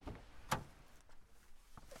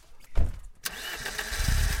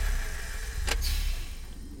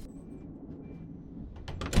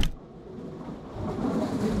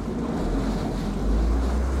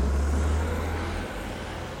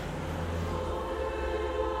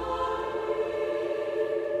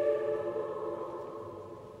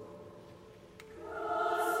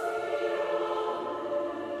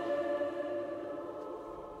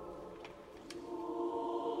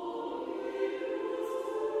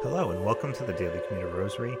Hello and welcome to the Daily Commuter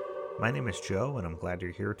Rosary. My name is Joe and I'm glad you're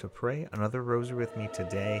here to pray another rosary with me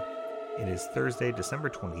today. It is Thursday, December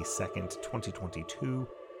 22nd, 2022.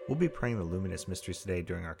 We'll be praying the Luminous Mysteries today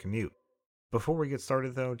during our commute. Before we get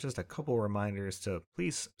started though, just a couple reminders to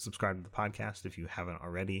please subscribe to the podcast if you haven't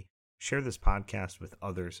already. Share this podcast with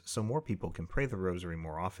others so more people can pray the rosary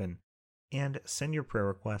more often. And send your prayer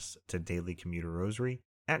requests to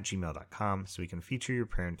dailycommuterrosary@gmail.com so we can feature your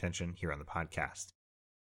prayer intention here on the podcast.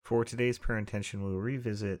 For today's prayer intention, we will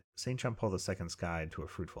revisit St. John Paul II's Guide to a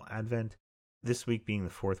Fruitful Advent. This week being the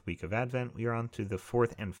fourth week of Advent, we are on to the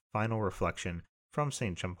fourth and final reflection from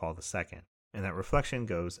St. John Paul II, and that reflection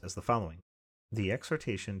goes as the following. The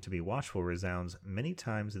exhortation to be watchful resounds many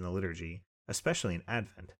times in the liturgy, especially in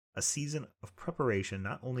Advent, a season of preparation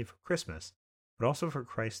not only for Christmas, but also for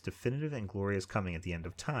Christ's definitive and glorious coming at the end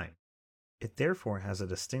of time. It therefore has a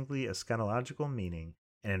distinctly eschatological meaning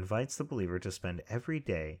and invites the believer to spend every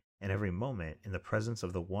day and every moment in the presence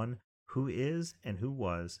of the one who is and who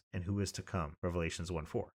was and who is to come, Revelations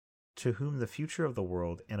 1:4, to whom the future of the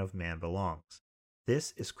world and of man belongs.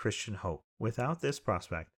 This is Christian hope. Without this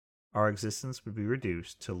prospect, our existence would be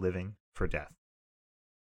reduced to living for death.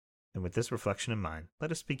 And with this reflection in mind,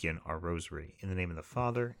 let us begin our rosary. In the name of the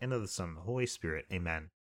Father, and of the Son, and of the Holy Spirit.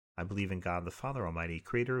 Amen. I believe in God the Father Almighty,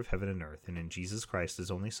 creator of heaven and earth, and in Jesus Christ,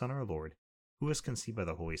 his only Son, our Lord, who was conceived by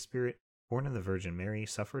the Holy Spirit, born of the Virgin Mary,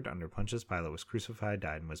 suffered under Pontius Pilate, was crucified,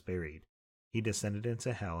 died, and was buried. He descended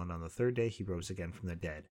into hell, and on the third day he rose again from the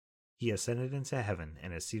dead. He ascended into heaven,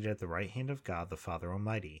 and is seated at the right hand of God the Father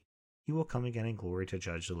Almighty. He will come again in glory to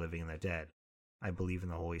judge the living and the dead. I believe in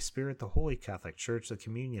the Holy Spirit, the Holy Catholic Church, the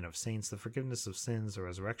communion of saints, the forgiveness of sins, the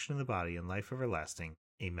resurrection of the body, and life everlasting.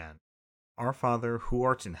 Amen. Our Father, who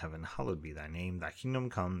art in heaven, hallowed be thy name. Thy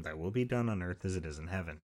kingdom come, thy will be done on earth as it is in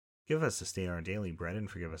heaven. Give us this day our daily bread, and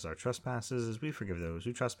forgive us our trespasses, as we forgive those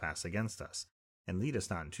who trespass against us. And lead us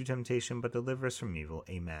not into temptation, but deliver us from evil.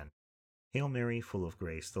 Amen. Hail Mary, full of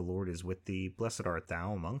grace, the Lord is with thee. Blessed art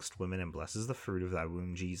thou amongst women, and blessed is the fruit of thy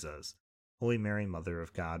womb, Jesus. Holy Mary, Mother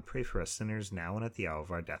of God, pray for us sinners, now and at the hour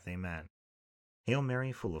of our death. Amen. Hail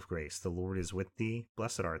Mary, full of grace, the Lord is with thee.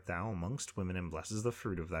 Blessed art thou amongst women, and blessed is the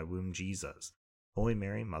fruit of thy womb, Jesus. Holy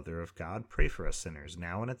Mary, Mother of God, pray for us sinners,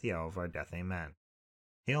 now and at the hour of our death. Amen.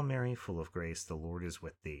 Hail Mary, full of grace, the Lord is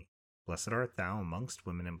with thee. Blessed art thou amongst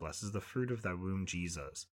women, and blessed is the fruit of thy womb,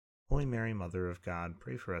 Jesus. Holy Mary, Mother of God,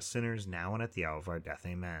 pray for us sinners, now and at the hour of our death.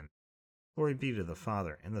 Amen. Glory be to the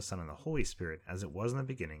Father, and the Son, and the Holy Spirit, as it was in the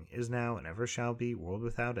beginning, is now, and ever shall be, world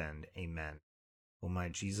without end. Amen. O my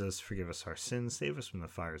Jesus, forgive us our sins, save us from the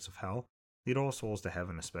fires of hell, lead all souls to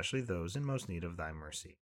heaven, especially those in most need of thy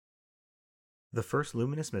mercy. The first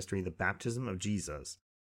luminous mystery, the baptism of Jesus.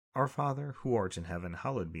 Our Father, who art in heaven,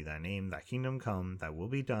 hallowed be thy name. Thy kingdom come, thy will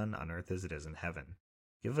be done, on earth as it is in heaven.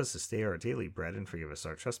 Give us this day our daily bread, and forgive us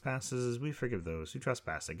our trespasses, as we forgive those who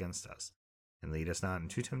trespass against us. And lead us not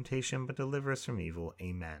into temptation, but deliver us from evil.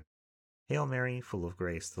 Amen. Hail Mary, full of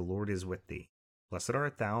grace, the Lord is with thee. Blessed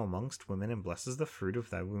art thou amongst women, and blessed is the fruit of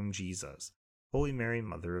thy womb, Jesus. Holy Mary,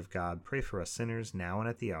 Mother of God, pray for us sinners, now and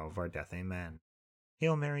at the hour of our death. Amen.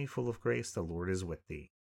 Hail Mary, full of grace, the Lord is with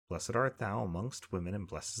thee. Blessed art thou amongst women, and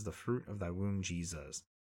blessed is the fruit of thy womb, Jesus.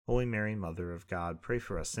 Holy Mary, Mother of God, pray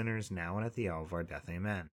for us sinners, now and at the hour of our death.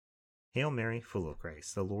 Amen. Hail Mary, full of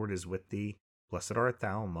grace, the Lord is with thee. Blessed art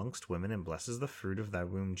thou amongst women, and blessed is the fruit of thy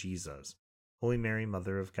womb, Jesus. Holy Mary,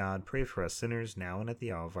 Mother of God, pray for us sinners, now and at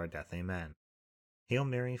the hour of our death. Amen. Hail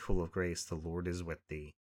Mary, full of grace, the Lord is with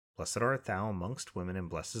thee. Blessed art thou amongst women, and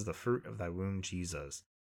blessed is the fruit of thy womb, Jesus.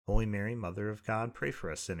 Holy Mary, Mother of God, pray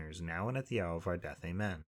for us sinners, now and at the hour of our death.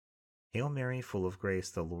 Amen. Hail Mary, full of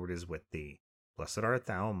grace, the Lord is with thee. Blessed art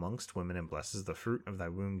thou amongst women, and blessed is the fruit of thy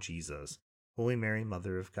womb, Jesus. Holy Mary,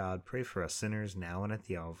 Mother of God, pray for us sinners, now and at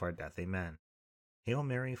the hour of our death. Amen. Hail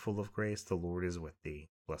Mary, full of grace, the Lord is with thee.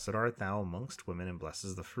 Blessed art thou amongst women, and blessed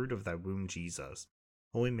is the fruit of thy womb, Jesus.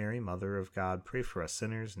 Holy Mary, Mother of God, pray for us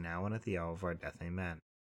sinners, now and at the hour of our death. Amen.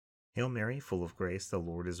 Hail Mary, full of grace, the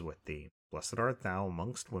Lord is with thee. Blessed art thou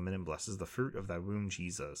amongst women, and blessed is the fruit of thy womb,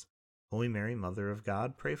 Jesus. Holy Mary, Mother of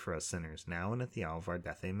God, pray for us sinners, now and at the hour of our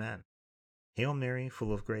death. Amen. Hail Mary,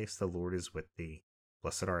 full of grace, the Lord is with thee.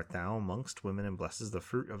 Blessed art thou amongst women, and blessed is the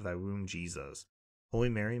fruit of thy womb, Jesus. Holy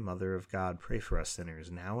Mary, Mother of God, pray for us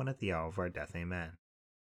sinners, now and at the hour of our death. Amen.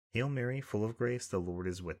 Hail Mary, full of grace, the Lord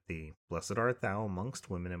is with thee. Blessed art thou amongst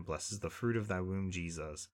women, and blessed is the fruit of thy womb,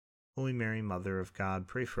 Jesus. Holy Mary, Mother of God,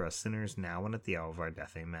 pray for us sinners, now and at the hour of our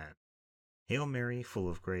death. Amen. Hail Mary, full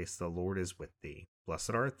of grace, the Lord is with thee.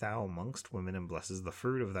 Blessed art thou amongst women, and blessed is the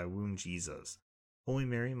fruit of thy womb, Jesus. Holy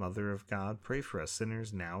Mary, Mother of God, pray for us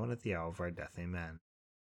sinners, now and at the hour of our death. Amen.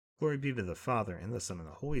 Glory be to the Father, and the Son, and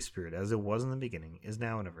the Holy Spirit, as it was in the beginning, is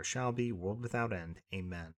now, and ever shall be, world without end.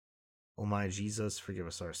 Amen. O my Jesus, forgive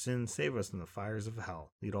us our sins, save us from the fires of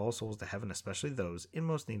hell, lead all souls to heaven, especially those in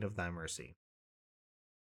most need of thy mercy.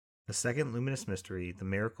 The second luminous mystery, the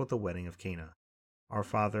miracle at the wedding of Cana. Our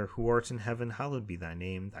Father, who art in heaven, hallowed be thy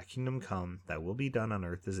name. Thy kingdom come, thy will be done on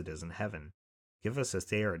earth as it is in heaven. Give us this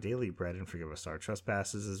day our daily bread, and forgive us our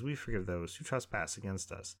trespasses, as we forgive those who trespass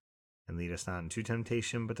against us. And lead us not into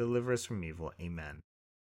temptation, but deliver us from evil. Amen.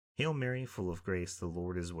 Hail Mary, full of grace, the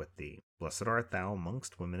Lord is with thee. Blessed art thou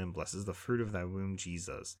amongst women, and blessed is the fruit of thy womb,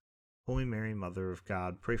 Jesus. Holy Mary, Mother of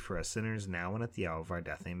God, pray for us sinners, now and at the hour of our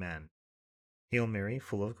death. Amen. Hail Mary,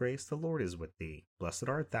 full of grace, the Lord is with thee. Blessed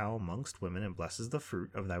art thou amongst women, and blessed is the fruit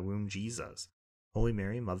of thy womb, Jesus. Holy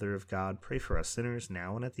Mary, Mother of God, pray for us sinners,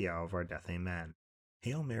 now and at the hour of our death. Amen.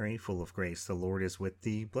 Hail Mary, full of grace, the Lord is with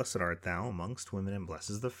thee. Blessed art thou amongst women, and blessed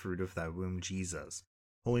is the fruit of thy womb, Jesus.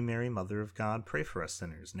 Holy Mary, Mother of God, pray for us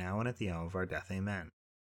sinners, now and at the hour of our death. Amen.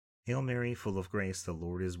 Hail Mary, full of grace, the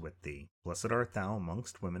Lord is with thee. Blessed art thou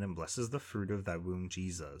amongst women, and blessed is the fruit of thy womb,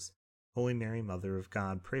 Jesus. Holy Mary, Mother of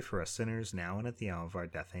God, pray for us sinners, now and at the hour of our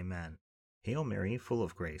death. Amen. Hail Mary, full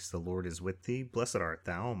of grace, the Lord is with thee. Blessed art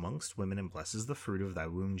thou amongst women, and blessed is the fruit of thy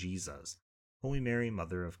womb, Jesus. Holy Mary,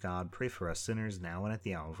 Mother of God, pray for us sinners, now and at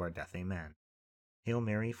the hour of our death. Amen. Hail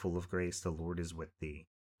Mary, full of grace, the Lord is with thee.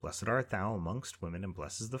 Blessed art thou amongst women, and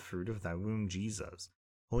blessed is the fruit of thy womb, Jesus.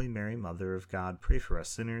 Holy Mary, Mother of God, pray for us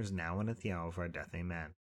sinners, now and at the hour of our death.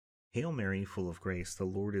 Amen. Hail Mary, full of grace, the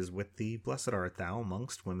Lord is with thee. Blessed art thou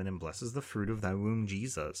amongst women, and blessed is the fruit of thy womb,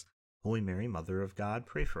 Jesus. Holy Mary, Mother of God,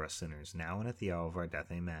 pray for us sinners, now and at the hour of our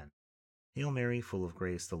death. Amen. Hail Mary, full of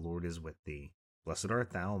grace, the Lord is with thee. Blessed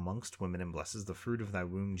art thou amongst women, and blessed is the fruit of thy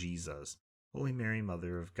womb, Jesus. Holy Mary,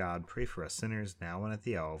 Mother of God, pray for us sinners, now and at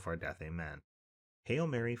the hour of our death. Amen. Hail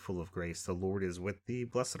Mary, full of grace, the Lord is with thee.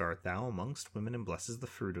 Blessed art thou amongst women, and blessed is the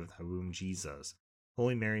fruit of thy womb, Jesus.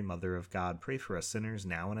 Holy Mary, Mother of God, pray for us sinners,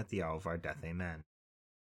 now and at the hour of our death. Amen.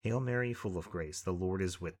 Hail Mary, full of grace, the Lord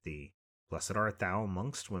is with thee. Blessed art thou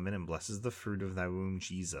amongst women, and blessed is the fruit of thy womb,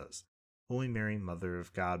 Jesus. Holy Mary, Mother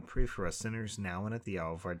of God, pray for us sinners, now and at the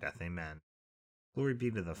hour of our death. Amen. Glory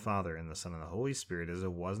be to the Father, and the Son, and the Holy Spirit, as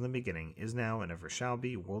it was in the beginning, is now, and ever shall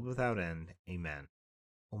be, world without end. Amen.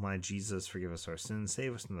 O my Jesus, forgive us our sins,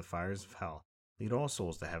 save us from the fires of hell. Lead all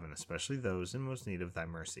souls to heaven, especially those in most need of thy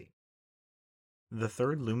mercy. The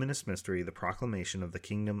third luminous mystery, the proclamation of the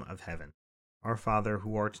kingdom of heaven. Our Father,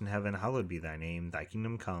 who art in heaven, hallowed be thy name. Thy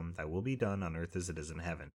kingdom come, thy will be done on earth as it is in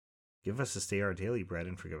heaven. Give us this day our daily bread,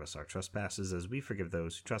 and forgive us our trespasses, as we forgive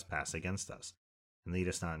those who trespass against us. And lead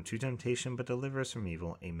us not into temptation, but deliver us from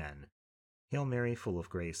evil. Amen. Hail Mary, full of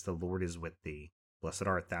grace, the Lord is with thee. Blessed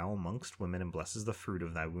art thou amongst women, and blessed is the fruit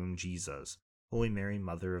of thy womb, Jesus. Holy Mary,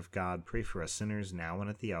 Mother of God, pray for us sinners, now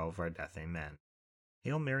and at the hour of our death. Amen.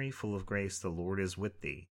 Hail Mary, full of grace, the Lord is with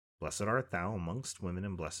thee. Blessed art thou amongst women,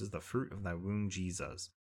 and blessed is the fruit of thy womb,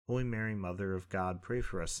 Jesus. Holy Mary, Mother of God, pray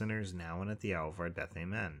for us sinners, now and at the hour of our death.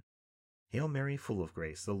 Amen. Hail Mary, full of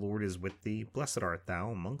grace, the Lord is with thee. Blessed art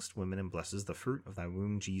thou amongst women, and blessed is the fruit of thy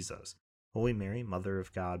womb, Jesus. Holy Mary, Mother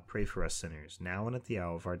of God, pray for us sinners, now and at the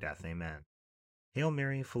hour of our death. Amen. Hail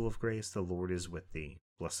Mary, full of grace, the Lord is with thee.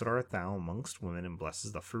 Blessed art thou amongst women, and blessed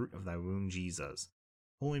is the fruit of thy womb, Jesus.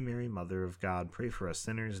 Holy Mary, Mother of God, pray for us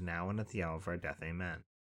sinners, now and at the hour of our death. Amen.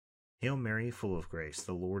 Hail Mary, full of grace,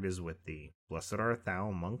 the Lord is with thee. Blessed art thou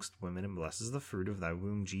amongst women, and blessed is the fruit of thy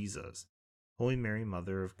womb, Jesus. Holy Mary,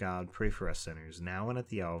 Mother of God, pray for us sinners, now and at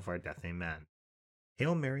the hour of our death. Amen.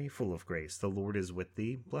 Hail Mary, full of grace, the Lord is with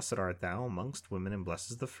thee. Blessed art thou amongst women, and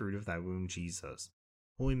blessed is the fruit of thy womb, Jesus.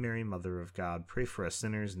 Holy Mary, Mother of God, pray for us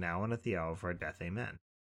sinners, now and at the hour of our death. Amen.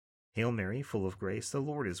 Hail Mary, full of grace, the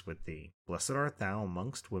Lord is with thee. Blessed art thou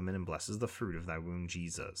amongst women, and blessed is the fruit of thy womb,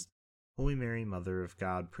 Jesus. Holy Mary, Mother of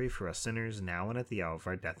God, pray for us sinners, now and at the hour of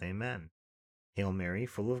our death. Amen. Hail Mary,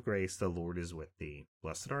 full of grace, the Lord is with thee.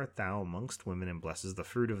 Blessed art thou amongst women, and blessed is the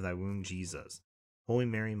fruit of thy womb, Jesus. Holy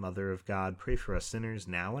Mary, Mother of God, pray for us sinners,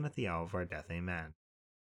 now and at the hour of our death. Amen.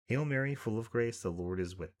 Hail Mary, full of grace, the Lord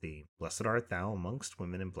is with thee. Blessed art thou amongst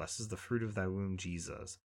women, and blessed is the fruit of thy womb,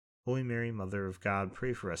 Jesus. Holy Mary, Mother of God,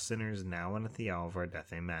 pray for us sinners, now and at the hour of our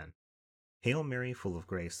death. Amen. Hail Mary, full of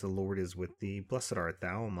grace, the Lord is with thee. Blessed art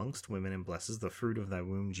thou amongst women, and blessed is the fruit of thy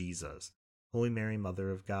womb, Jesus. Holy Mary,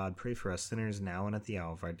 Mother of God, pray for us sinners, now and at the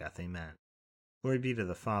hour of our death. Amen. Glory be to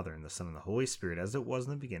the Father, and the Son, and the Holy Spirit, as it was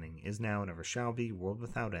in the beginning, is now, and ever shall be, world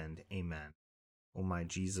without end. Amen. O my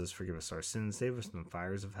Jesus, forgive us our sins, save us from the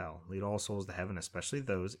fires of hell. Lead all souls to heaven, especially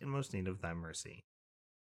those in most need of thy mercy.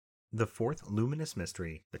 The fourth luminous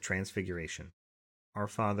mystery, the Transfiguration. Our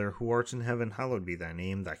Father, who art in heaven, hallowed be thy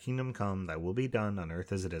name. Thy kingdom come, thy will be done, on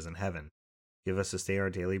earth as it is in heaven. Give us this day our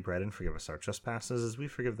daily bread, and forgive us our trespasses, as we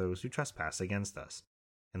forgive those who trespass against us.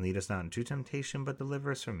 And lead us not into temptation, but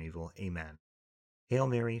deliver us from evil. Amen. Hail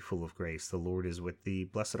Mary, full of grace, the Lord is with thee.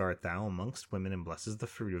 Blessed art thou amongst women, and blessed is the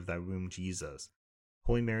fruit of thy womb, Jesus.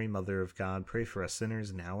 Holy Mary, Mother of God, pray for us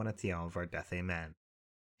sinners, now and at the hour of our death. Amen.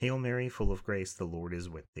 Hail Mary, full of grace, the Lord is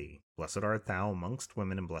with thee. Blessed art thou amongst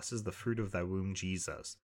women, and blessed is the fruit of thy womb,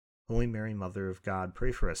 Jesus. Holy Mary, Mother of God,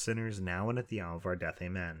 pray for us sinners, now and at the hour of our death.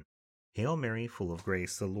 Amen. Hail Mary, full of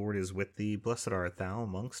grace, the Lord is with thee. Blessed art thou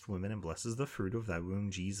amongst women, and blessed is the fruit of thy womb,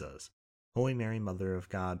 Jesus. Holy Mary, Mother of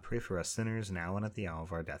God, pray for us sinners, now and at the hour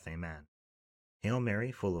of our death. Amen. Hail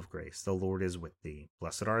Mary, full of grace, the Lord is with thee.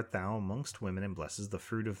 Blessed art thou amongst women, and blessed is the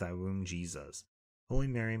fruit of thy womb, Jesus. Holy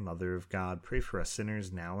Mary, Mother of God, pray for us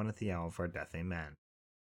sinners, now and at the hour of our death. Amen.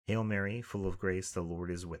 Hail Mary, full of grace, the Lord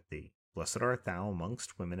is with thee. Blessed art thou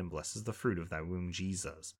amongst women, and blessed is the fruit of thy womb,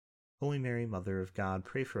 Jesus. Holy Mary, Mother of God,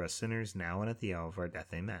 pray for us sinners, now and at the hour of our death.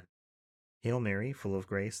 Amen. Hail Mary, full of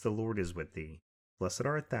grace, the Lord is with thee. Blessed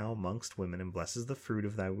art thou amongst women, and blessed is the fruit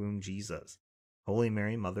of thy womb, Jesus. Holy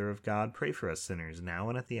Mary, Mother of God, pray for us sinners, now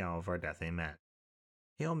and at the hour of our death. Amen.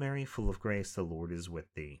 Hail Mary, full of grace, the Lord is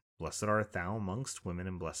with thee. Blessed art thou amongst women,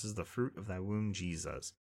 and blessed is the fruit of thy womb,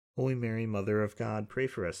 Jesus. Holy Mary, Mother of God, pray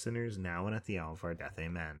for us sinners, now and at the hour of our death.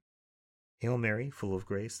 Amen. Hail Mary, full of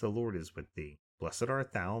grace, the Lord is with thee. Blessed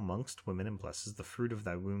art thou amongst women, and blessed is the fruit of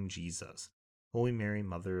thy womb, Jesus. Holy Mary,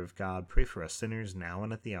 Mother of God, pray for us sinners, now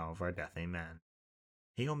and at the hour of our death. Amen.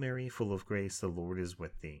 Hail Mary, full of grace, the Lord is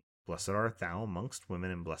with thee. Blessed art thou amongst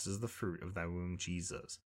women, and blessed is the fruit of thy womb,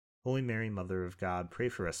 Jesus. Holy Mary, Mother of God, pray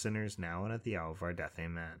for us sinners, now and at the hour of our death.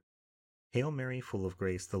 Amen. Hail Mary, full of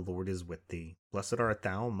grace, the Lord is with thee. Blessed art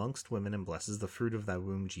thou amongst women, and blessed is the fruit of thy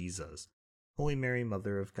womb, Jesus. Holy Mary,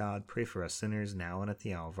 Mother of God, pray for us sinners, now and at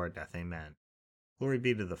the hour of our death. Amen. Glory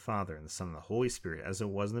be to the Father, and the Son, and the Holy Spirit, as it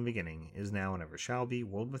was in the beginning, is now, and ever shall be,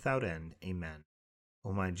 world without end. Amen.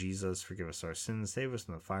 O my Jesus, forgive us our sins, save us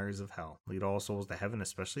from the fires of hell. Lead all souls to heaven,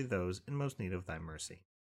 especially those in most need of thy mercy.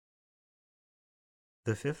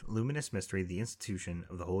 The fifth luminous mystery, the institution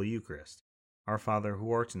of the Holy Eucharist. Our Father,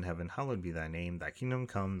 who art in heaven, hallowed be thy name. Thy kingdom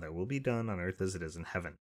come, thy will be done, on earth as it is in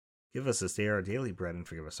heaven. Give us this day our daily bread, and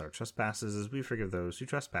forgive us our trespasses, as we forgive those who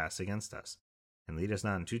trespass against us. And lead us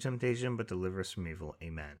not into temptation, but deliver us from evil.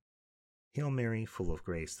 Amen. Hail Mary, full of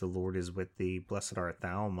grace, the Lord is with thee. Blessed art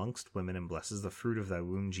thou amongst women, and blessed is the fruit of thy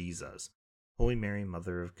womb, Jesus. Holy Mary,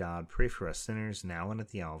 Mother of God, pray for us sinners, now and at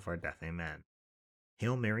the hour of our death. Amen.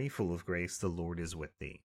 Hail Mary, full of grace, the Lord is with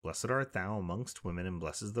thee. Blessed art thou amongst women, and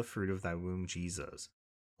blessed is the fruit of thy womb, Jesus.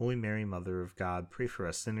 Holy Mary, Mother of God, pray for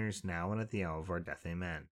us sinners, now and at the hour of our death.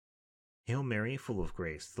 Amen. Hail Mary, full of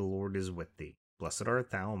grace, the Lord is with thee. Blessed art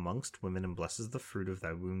thou amongst women, and blessed is the fruit of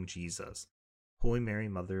thy womb, Jesus. Holy Mary,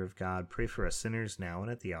 Mother of God, pray for us sinners, now and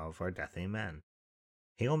at the hour of our death. Amen.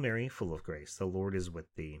 Hail Mary, full of grace, the Lord is with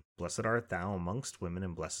thee. Blessed art thou amongst women,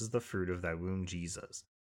 and blessed is the fruit of thy womb, Jesus.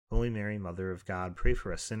 Holy Mary, Mother of God, pray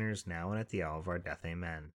for us sinners, now and at the hour of our death.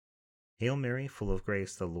 Amen. Hail Mary, full of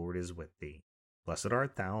grace, the Lord is with thee. Blessed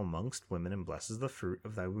art thou amongst women, and blessed is the fruit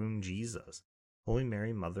of thy womb, Jesus. Holy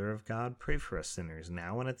Mary, Mother of God, pray for us sinners,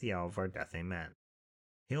 now and at the hour of our death. Amen.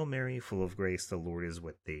 Hail Mary, full of grace, the Lord is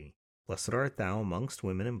with thee. Blessed art thou amongst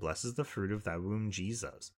women, and blessed is the fruit of thy womb,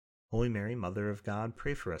 Jesus. Holy Mary, Mother of God,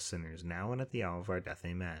 pray for us sinners, now and at the hour of our death.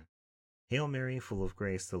 Amen. Hail Mary, full of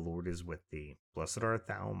grace, the Lord is with thee. Blessed art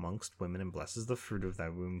thou amongst women, and blessed is the fruit of thy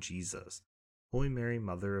womb, Jesus. Holy Mary,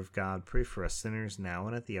 Mother of God, pray for us sinners, now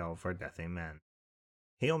and at the hour of our death. Amen.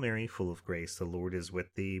 Hail Mary, full of grace, the Lord is with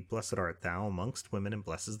thee. Blessed art thou amongst women, and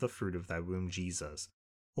blessed is the fruit of thy womb, Jesus.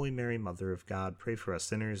 Holy Mary, Mother of God, pray for us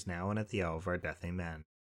sinners, now and at the hour of our death. Amen.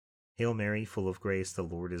 Hail Mary, full of grace, the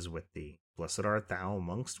Lord is with thee. Blessed art thou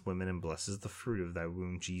amongst women, and blessed is the fruit of thy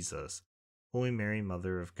womb, Jesus. Holy Mary,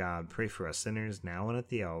 Mother of God, pray for us sinners, now and at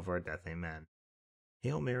the hour of our death. Amen.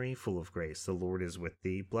 Hail Mary, full of grace, the Lord is with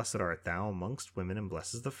thee. Blessed art thou amongst women, and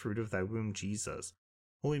blessed is the fruit of thy womb, Jesus.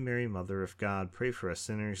 Holy Mary, Mother of God, pray for us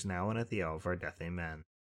sinners, now and at the hour of our death. Amen.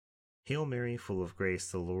 Hail Mary, full of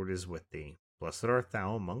grace, the Lord is with thee. Blessed art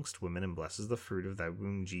thou amongst women, and blessed is the fruit of thy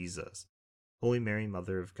womb, Jesus. Holy Mary,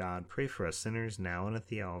 Mother of God, pray for us sinners, now and at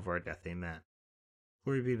the hour of our death. Amen.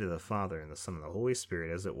 Glory be to the Father, and the Son, and the Holy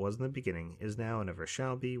Spirit, as it was in the beginning, is now, and ever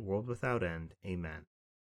shall be, world without end. Amen.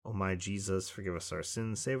 O my Jesus, forgive us our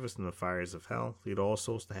sins, save us from the fires of hell, lead all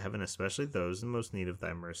souls to heaven, especially those in most need of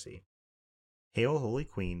thy mercy. Hail, Holy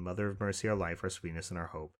Queen, Mother of mercy, our life, our sweetness, and our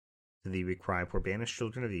hope. To thee we cry, poor banished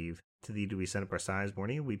children of Eve. To thee do we send up our sighs,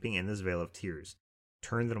 mourning and weeping in this vale of tears.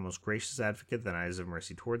 Turn, then, O most gracious advocate, thine eyes of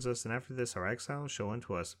mercy towards us, and after this our exile, show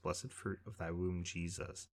unto us the blessed fruit of thy womb,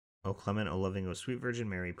 Jesus. O clement, O loving, O sweet Virgin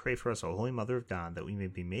Mary, pray for us, O holy Mother of God, that we may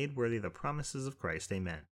be made worthy of the promises of Christ.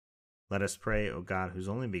 Amen. Let us pray, O God, whose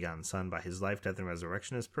only begotten Son, by his life, death, and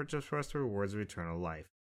resurrection, has purchased for us the rewards of eternal life.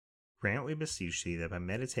 Grant, we beseech thee, that by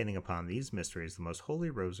meditating upon these mysteries, the most holy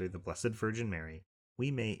rosary of the Blessed Virgin Mary, we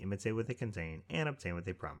may imitate what they contain and obtain what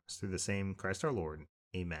they promise. Through the same Christ our Lord.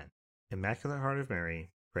 Amen. Immaculate Heart of Mary,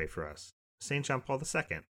 pray for us. St. John Paul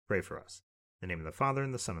II, pray for us. In the name of the Father,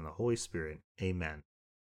 and the Son, and the Holy Spirit. Amen.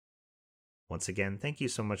 Once again, thank you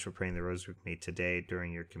so much for praying the rosary with me today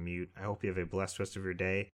during your commute. I hope you have a blessed rest of your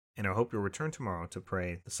day, and I hope you'll return tomorrow to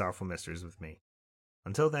pray the sorrowful mysteries with me.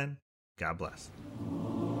 Until then, God bless.